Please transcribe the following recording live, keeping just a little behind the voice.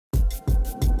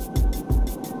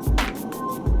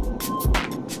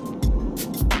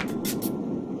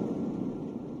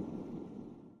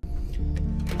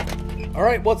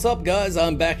Alright, what's up guys?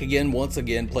 I'm back again, once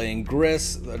again, playing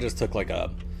Gris. I just took like a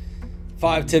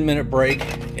 5-10 minute break,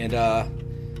 and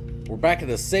we're back at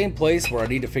the same place where I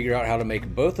need to figure out how to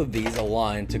make both of these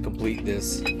align to complete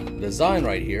this design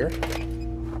right here.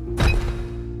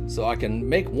 So I can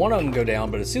make one of them go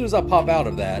down, but as soon as I pop out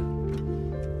of that...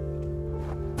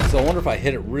 So I wonder if I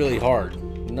hit it really hard.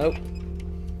 Nope.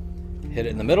 Hit it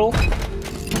in the middle.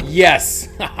 Yes!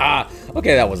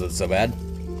 Okay, that wasn't so bad.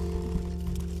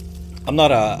 I'm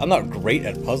not great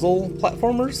at puzzle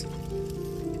platformers.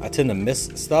 I tend to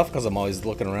miss stuff because I'm always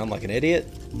looking around like an idiot.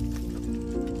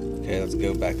 Okay, let's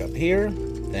go back up here.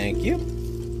 Thank you.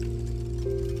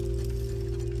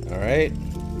 Alright.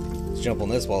 Let's jump on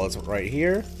this while it's right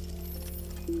here.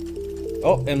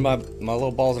 Oh, and my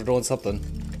little balls are doing something.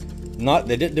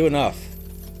 They didn't do enough.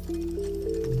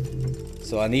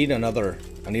 So I need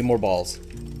more balls.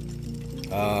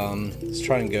 Let's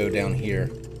try and go down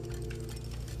here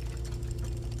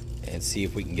and see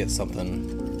if we can get something.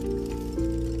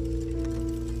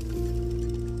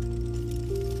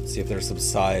 See if there's some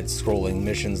side scrolling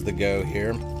missions to go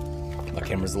here. My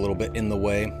camera's a little bit in the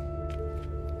way.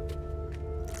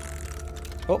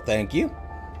 Oh, thank you.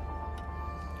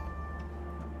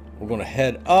 We're gonna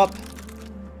head up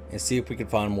and see if we can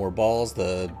find more balls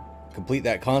to complete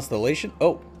that constellation.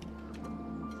 Oh,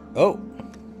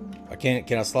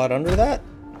 can I slide under that?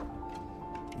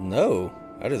 No,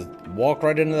 I just walk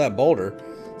right into that boulder.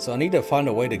 So I need to find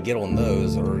a way to get on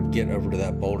those or get over to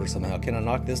that boulder somehow. Can I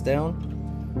knock this down?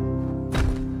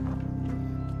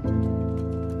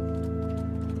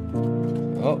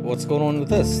 Oh, what's going on with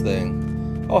this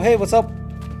thing? Oh, hey, what's up?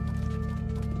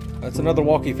 That's another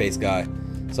walkie face guy.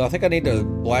 So I think I need to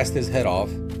blast his head off,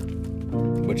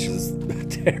 which is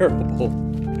terrible.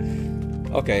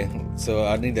 Okay, so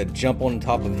I need to jump on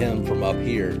top of him from up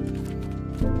here.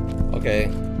 Okay,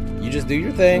 you just do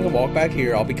your thing and walk back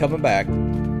here. I'll be coming back.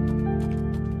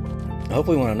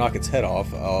 Hopefully when I knock its head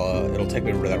off, it'll take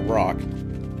me over to that rock.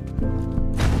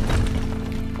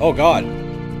 Oh god,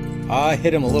 I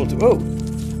hit him a little too... Oh,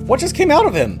 what just came out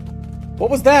of him? What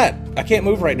was that? I can't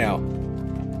move right now.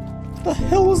 What the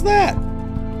hell was that?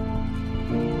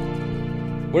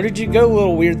 Where did you go,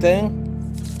 little weird thing?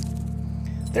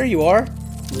 There you are.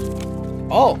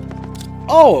 Oh,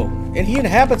 and he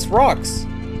inhabits rocks.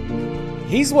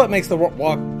 He's what makes the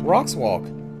rocks walk.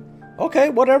 Okay,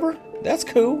 whatever. That's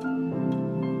cool.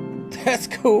 That's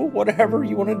cool. Whatever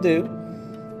you want to do.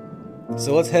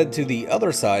 So let's head to the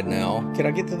other side now. Can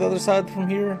I get to the other side from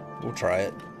here? We'll try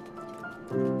it.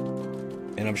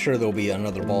 And I'm sure there'll be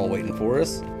another ball waiting for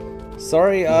us.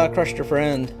 Sorry, crushed your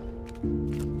friend.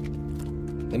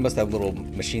 They must have little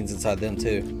machines inside them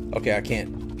too. Okay, I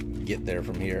can't get there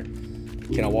from here.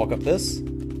 Can I walk up this?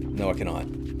 No, I cannot.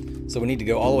 So we need to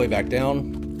go all the way back down.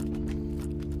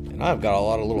 And I've got a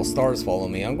lot of little stars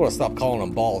following me. I'm going to stop calling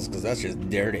them balls because that's just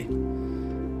dirty.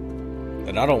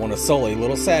 And I don't want to sully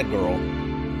little sad girl.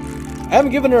 I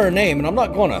haven't given her a name, and I'm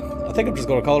not going to. I think I'm just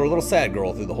going to call her little sad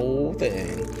girl through the whole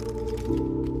thing.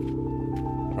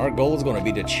 Our goal is going to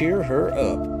be to cheer her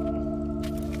up.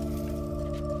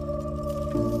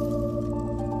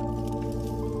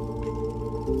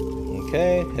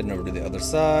 Okay, heading over to the other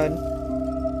side.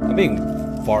 I'm being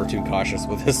far too cautious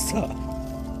with this stuff.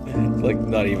 It's like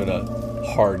not even a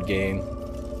hard game.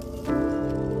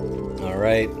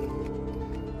 Alright.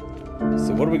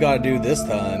 So what do we gotta do this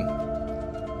time?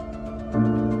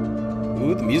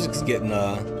 Ooh, the music's getting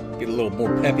a little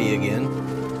more peppy again.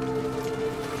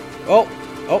 Oh,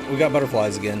 we got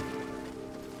butterflies again.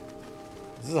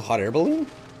 Is this a hot air balloon?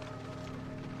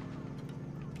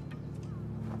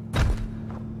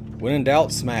 When in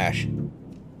doubt, smash.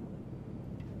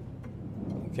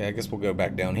 Okay, I guess we'll go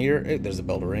back down here. Hey, there's a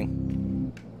bell to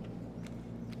ring.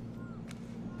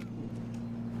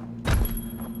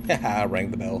 Haha, I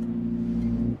rang the bell.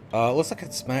 Looks like I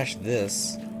can smash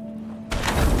this.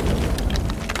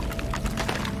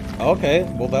 Okay,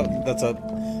 well that's a...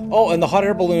 Oh, and the hot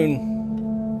air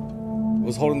balloon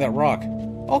was holding that rock.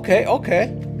 Okay,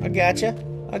 I gotcha.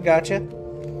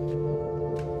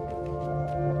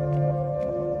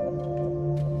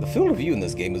 The field of view in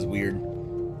this game is weird.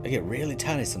 I get really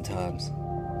tiny sometimes.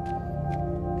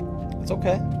 It's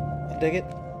okay. I dig it.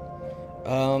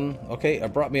 Okay,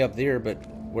 it brought me up there, but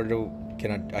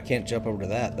I can't jump over to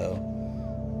that though,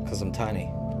 because I'm tiny.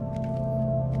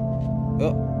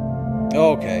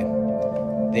 Oh, okay.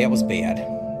 That was bad.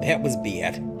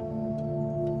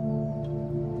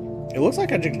 It looks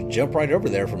like I could jump right over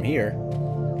there from here.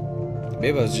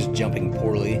 Maybe I was just jumping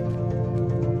poorly.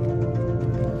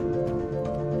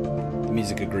 The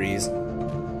music agrees.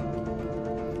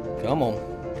 Come on.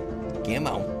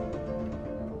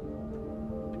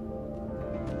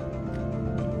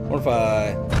 What if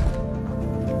I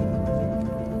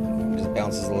just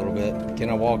bounces a little bit? Can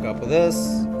I walk up with this?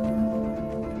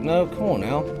 No, come on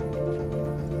now.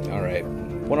 Alright,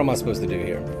 what am I supposed to do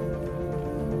here?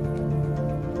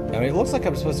 I mean, it looks like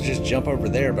I'm supposed to just jump over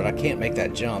there, but I can't make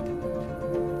that jump.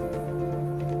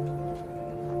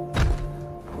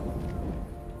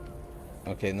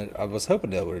 Okay, and then I was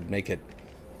hoping that would make it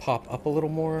pop up a little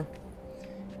more.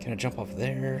 Can I jump off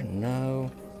there?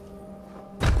 No.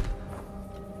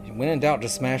 When in doubt,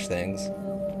 just smash things.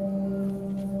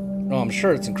 No, I'm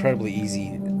sure it's incredibly easy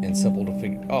and simple to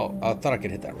figure. Oh, I thought I could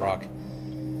hit that rock.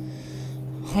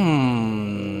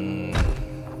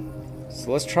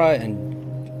 So let's try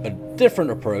a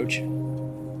different approach.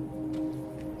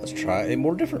 Let's try a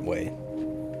more different way.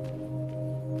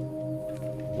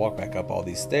 Walk back up all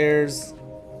these stairs.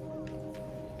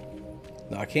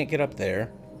 No, I can't get up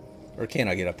there. Or can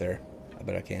I get up there? I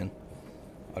bet I can.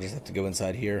 I'll just have to go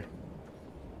inside here.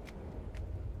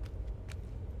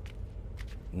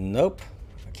 Nope.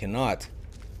 I cannot.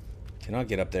 Cannot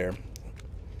get up there.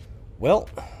 Well,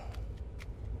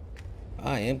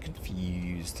 I am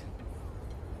confused.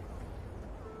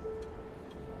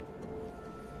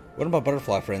 Where did my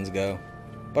butterfly friends go?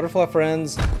 Butterfly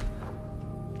friends,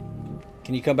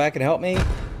 can you come back and help me?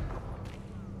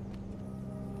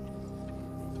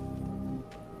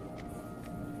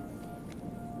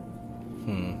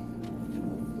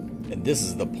 And this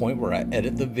is the point where I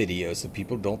edit the video so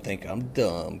people don't think I'm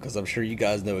dumb, because I'm sure you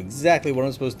guys know exactly what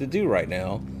I'm supposed to do right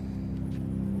now.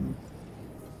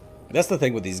 That's the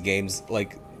thing with these games.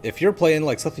 Like, if you're playing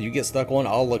like something you get stuck on,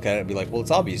 I'll look at it and be like, well,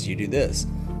 it's obvious you do this.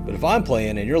 But if I'm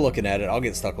playing and you're looking at it, I'll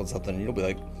get stuck on something and you'll be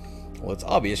like, well, it's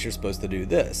obvious you're supposed to do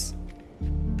this.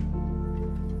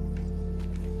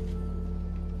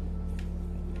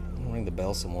 I'll ring the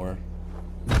bell some more.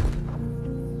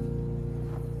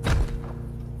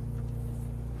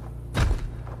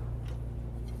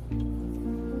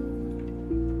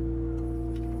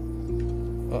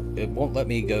 Oh, it won't let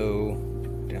me go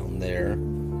down there.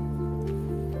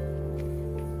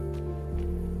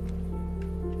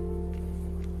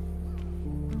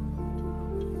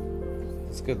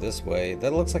 Let's go this way.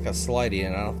 That looks like a slidey,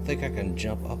 and I don't think I can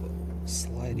jump up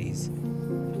slideys.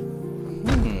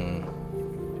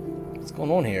 What's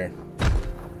going on here?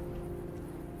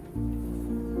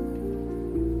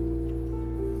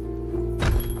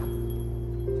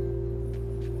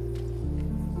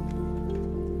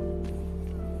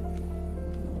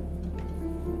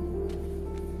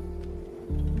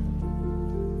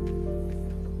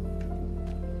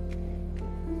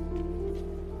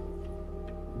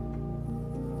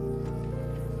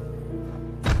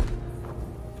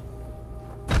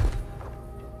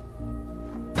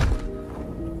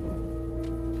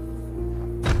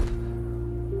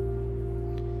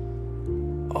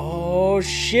 Oh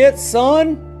shit,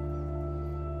 son!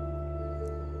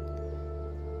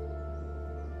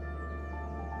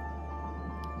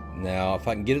 Now, if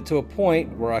I can get it to a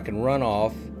point where I can run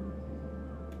off.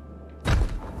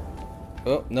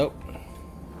 Oh, nope.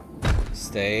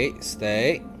 Stay,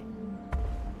 stay.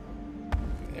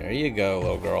 There you go,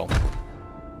 little girl.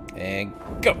 And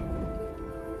go!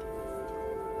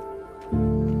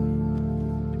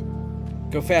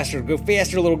 Go faster,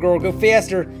 little girl, go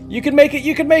faster. You can make it,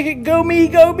 you can make it. Go me,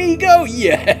 go me, go.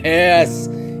 Yes,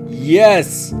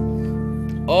 yes.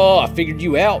 Oh, I figured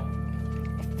you out.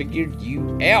 I figured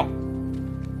you out.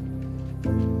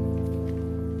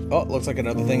 Oh, looks like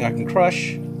another thing I can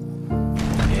crush.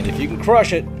 And if you can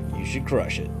crush it, you should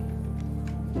crush it.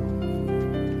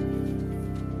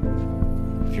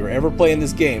 If you're ever playing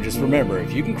this game, just remember,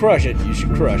 if you can crush it, you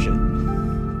should crush it.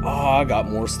 Oh, I got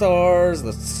more stars.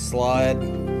 Let's slide.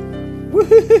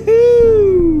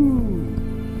 Woohoo!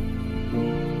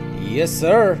 Yes,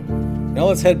 sir. Now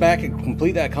let's head back and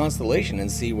complete that constellation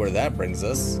and see where that brings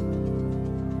us.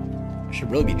 I should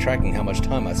really be tracking how much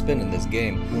time I spend in this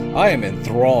game. I am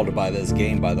enthralled by this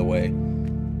game, by the way.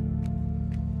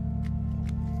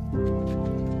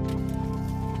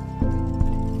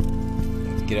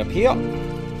 Let's get up here.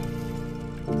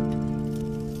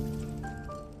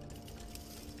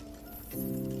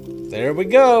 There we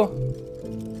go.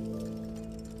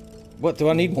 What, do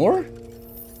I need more?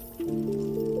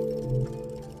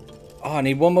 Oh, I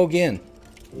need one more again.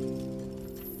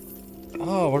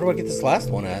 Oh, where do I get this last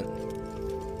one at?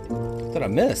 What did I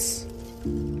miss?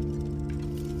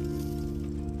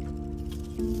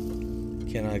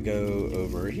 Can I go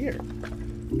over here?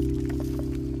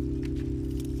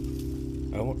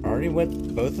 I already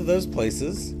went both of those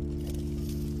places.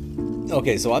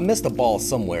 Okay, so I missed a ball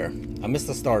somewhere. I missed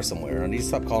a star somewhere. I need to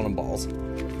stop calling them balls.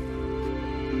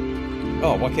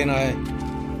 Oh, why can't I?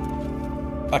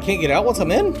 I can't get out once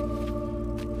I'm in?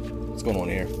 What's going on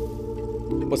here?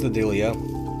 What's the dealio?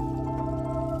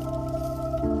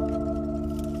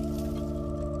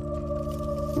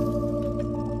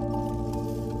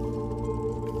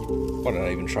 Why did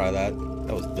I even try that?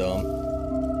 That was dumb.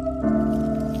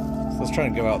 So let's try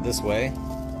and go out this way.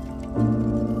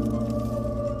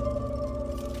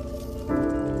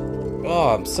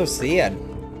 Oh, I'm so sad.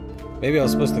 Maybe I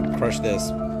was supposed to crush this.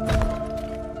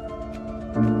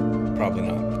 Probably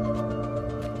not.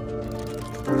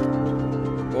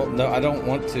 Well, no, I don't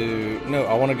want to. No,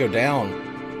 I want to go down.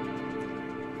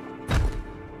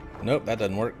 Nope, that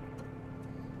doesn't work.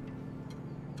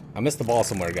 I missed the ball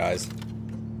somewhere, guys.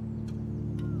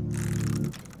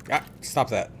 Ah,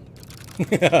 stop that.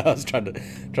 I was trying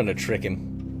to trick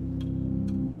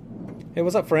him. Hey,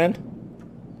 what's up, friend?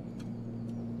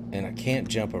 And I can't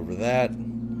jump over that.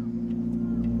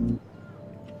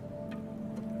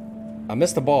 I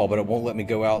missed the ball, but it won't let me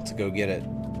go out to go get it.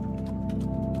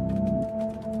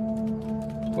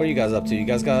 What are you guys up to? You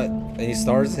guys got any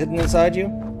stars hidden inside you?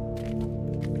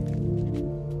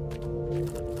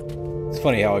 It's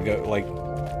funny how I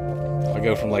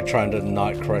go from like trying to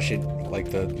not crush it, like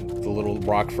the little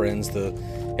rock friends, to,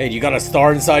 hey, you got a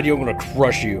star inside you, I'm gonna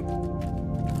crush you.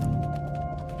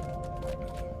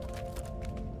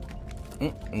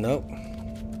 Nope.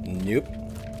 Nope.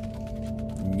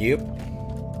 Nope.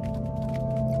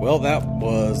 Well, that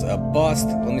was a bust.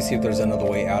 Let me see if there's another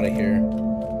way out of here.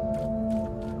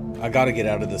 I gotta get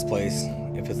out of this place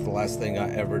if it's the last thing I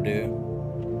ever do.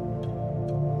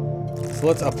 So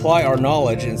let's apply our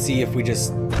knowledge and see if we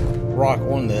just rock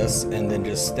on this and then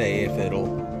just stay if it'll...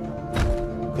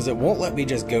 Because it won't let me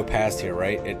just go past here,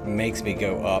 right? It makes me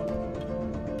go up.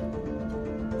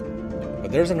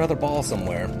 But there's another ball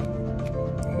somewhere.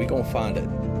 And we gonna find it.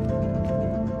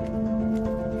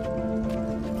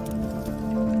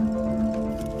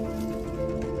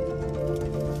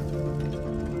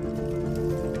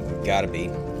 Gotta be.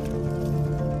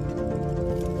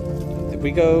 Did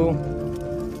we go?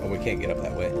 Oh, we can't get up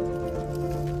that way.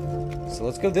 So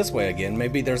let's go this way again.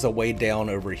 Maybe there's a way down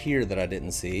over here that I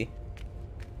didn't see.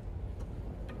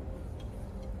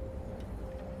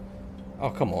 Oh,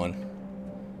 come on.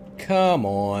 Come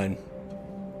on.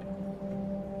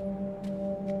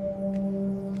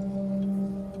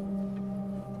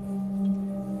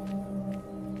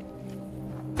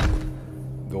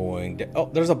 Going down. Oh,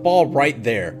 there's a ball right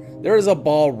there. There is a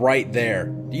ball right there.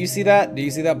 Do you see that? Do you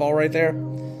see that ball right there?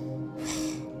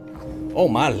 Oh,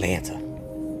 my Lanta.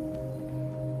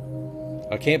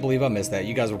 I can't believe I missed that.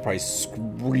 You guys were probably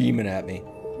screaming at me.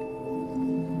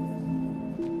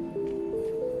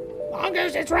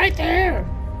 Mangoose, it's right there.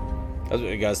 That's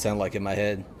what you guys sound like in my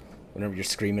head. Whenever you're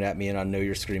screaming at me and I know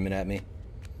you're screaming at me.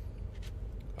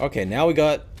 Okay, now we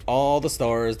got all the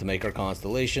stars to make our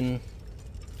constellation.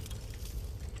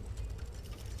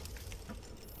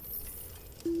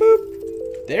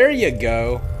 Boop. There you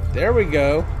go. There we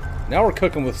go. Now we're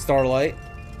cooking with starlight.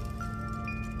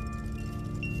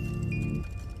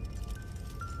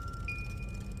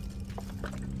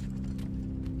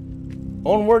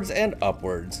 Onwards and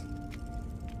upwards.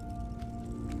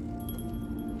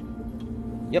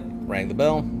 Yep, rang the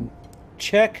bell.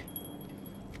 Check.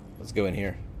 Let's go in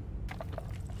here.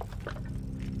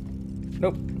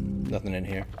 Nope, nothing in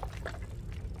here.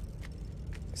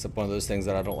 Except one of those things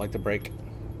that I don't like to break.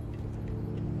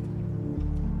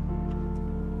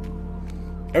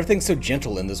 Everything's so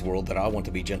gentle in this world that I want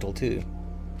to be gentle too.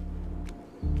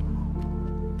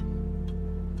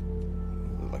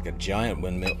 Like a giant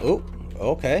windmill. Oh,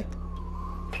 okay.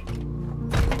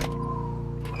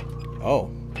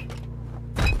 Oh.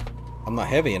 I'm not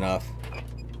heavy enough.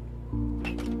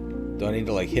 Do I need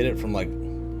to like hit it from like...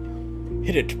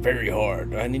 Hit it very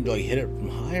hard. Do I need to like hit it from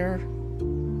higher?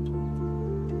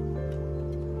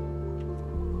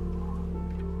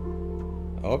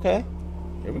 Okay.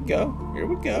 Here we go. Here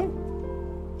we go.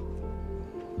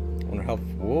 Wonder how...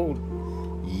 Whoa.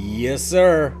 Yes,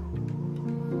 sir.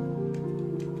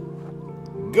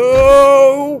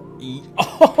 Go!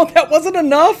 Oh, that wasn't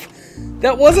enough?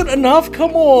 That wasn't enough?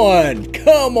 Come on.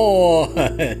 Come on.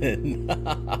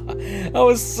 I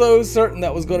was so certain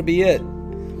that was going to be it.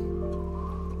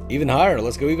 Even higher.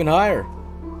 Let's go even higher.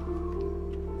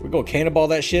 We're going to cannonball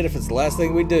that shit if it's the last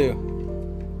thing we do.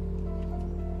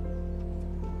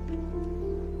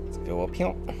 Let's go up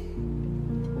here.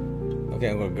 Okay,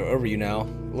 I'm going to go over you now.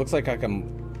 Looks like I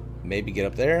can maybe get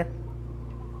up there.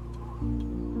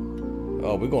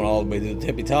 Oh, we're going all the way to the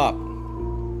tippy top.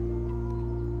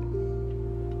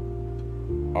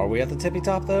 Are we at the tippy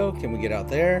top though? Can we get out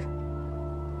there?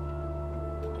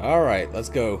 Alright, let's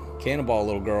go. Cannonball,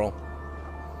 little girl.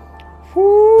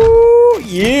 Whoo!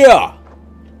 Yeah!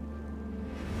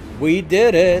 We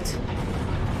did it!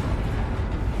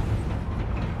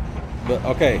 But,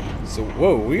 okay, so,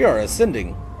 whoa, we are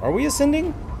ascending. Are we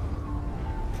ascending?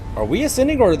 Are we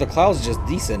ascending, or are the clouds just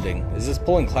descending? Is this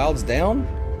pulling clouds down?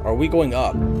 Or are we going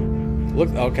up? Look,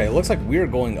 okay, it looks like we're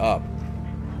going up.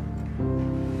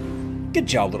 Good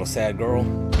job, little sad girl.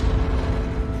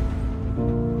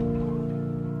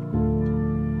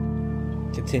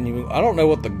 Continuing. I don't know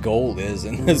what the goal is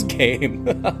in this game.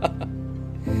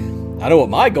 I know what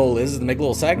my goal is to make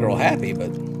little sad girl happy,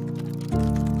 but...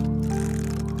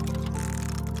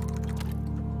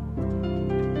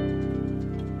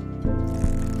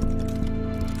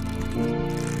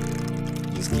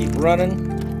 just keep running.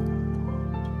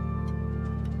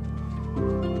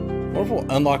 What if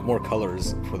we'll unlock more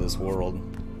colors for this world?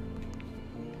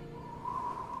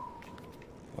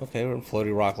 Okay, we're in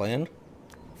Floaty Rock Land.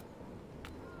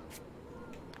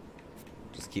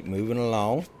 Just keep moving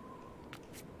along.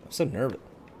 I'm so nervous.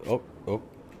 Oh,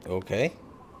 okay.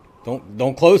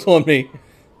 Don't close on me.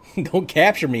 Don't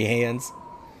capture me, hands.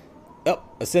 Oh,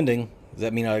 ascending. Does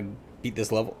that mean I beat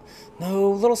this level? No,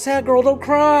 little sad girl, don't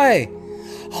cry.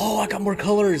 Oh, I got more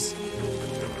colors.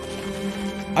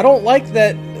 I don't like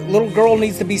that little girl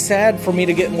needs to be sad for me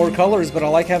to get more colors, but I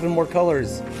like having more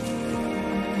colors.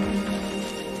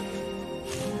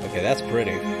 Okay, that's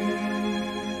pretty.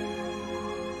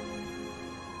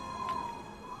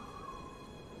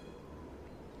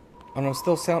 And I'm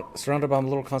still surrounded by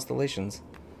little constellations.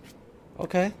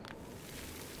 Okay.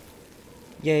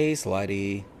 Yay,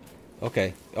 Slidey.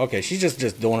 Okay. Okay, she's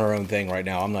just doing her own thing right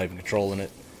now. I'm not even controlling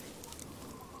it.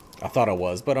 I thought I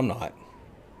was, but I'm not.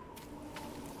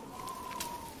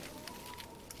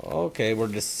 Okay, we're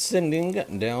descending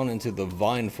down into the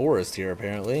vine forest here,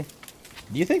 apparently.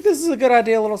 Do you think this is a good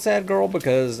idea, little sad girl?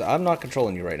 Because I'm not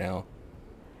controlling you right now.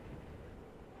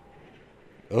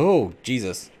 Oh,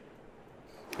 Jesus.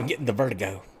 I'm getting the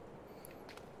vertigo.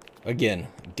 Again,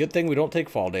 good thing we don't take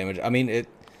fall damage. I mean, it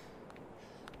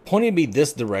pointed me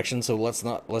this direction, so let's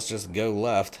just go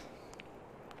left.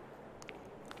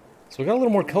 So we got a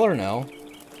little more color now.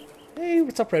 Hey,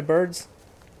 what's up, redbirds?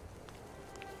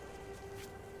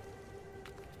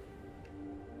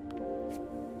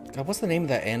 God, what's the name of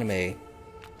that anime?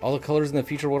 All the Colors in the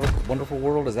Future Wonderful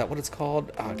World? Is that what it's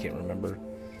called? Oh, I can't remember.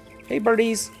 Hey,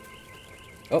 birdies!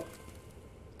 Oh.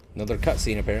 Another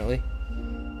cutscene, apparently.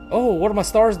 Oh, what are my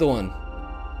stars doing?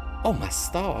 Oh, my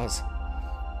stars.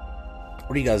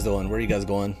 What are you guys doing? Where are you guys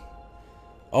going?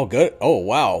 Oh, good. Oh,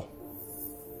 wow.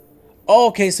 Oh,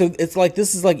 okay, so it's like,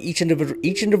 this is like each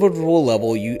individual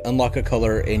level, you unlock a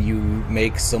color and you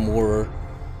make some more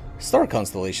star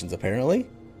constellations, apparently.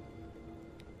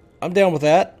 I'm down with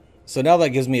that. So now that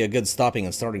gives me a good stopping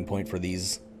and starting point for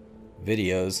these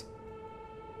videos.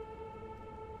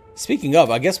 Speaking of,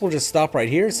 I guess we'll just stop right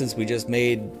here since we just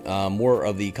made more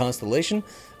of the constellation.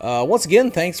 Once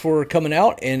again, thanks for coming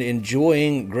out and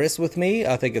enjoying Gris with me.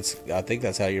 I think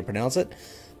that's how you pronounce it.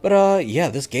 But yeah,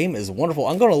 this game is wonderful.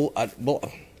 I want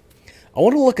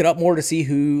to look it up more to see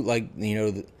who, like, you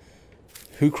know,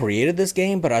 who created this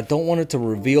game, but I don't want it to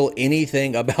reveal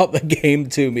anything about the game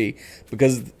to me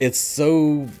because it's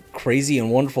so crazy and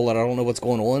wonderful that I don't know what's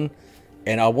going on.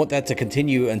 And I want that to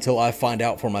continue until I find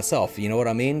out for myself. You know what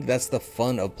I mean? That's the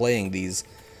fun of playing these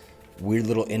weird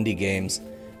little indie games.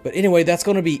 But anyway, that's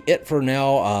going to be it for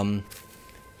now.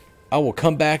 I will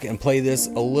come back and play this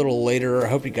a little later. I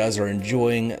hope you guys are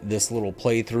enjoying this little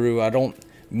playthrough. I don't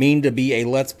mean to be a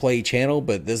Let's Play channel,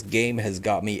 but this game has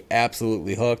got me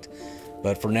absolutely hooked.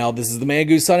 But for now, this is the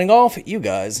Mangoose signing off. You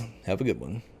guys have a good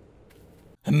one.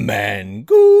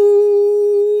 Mangoose!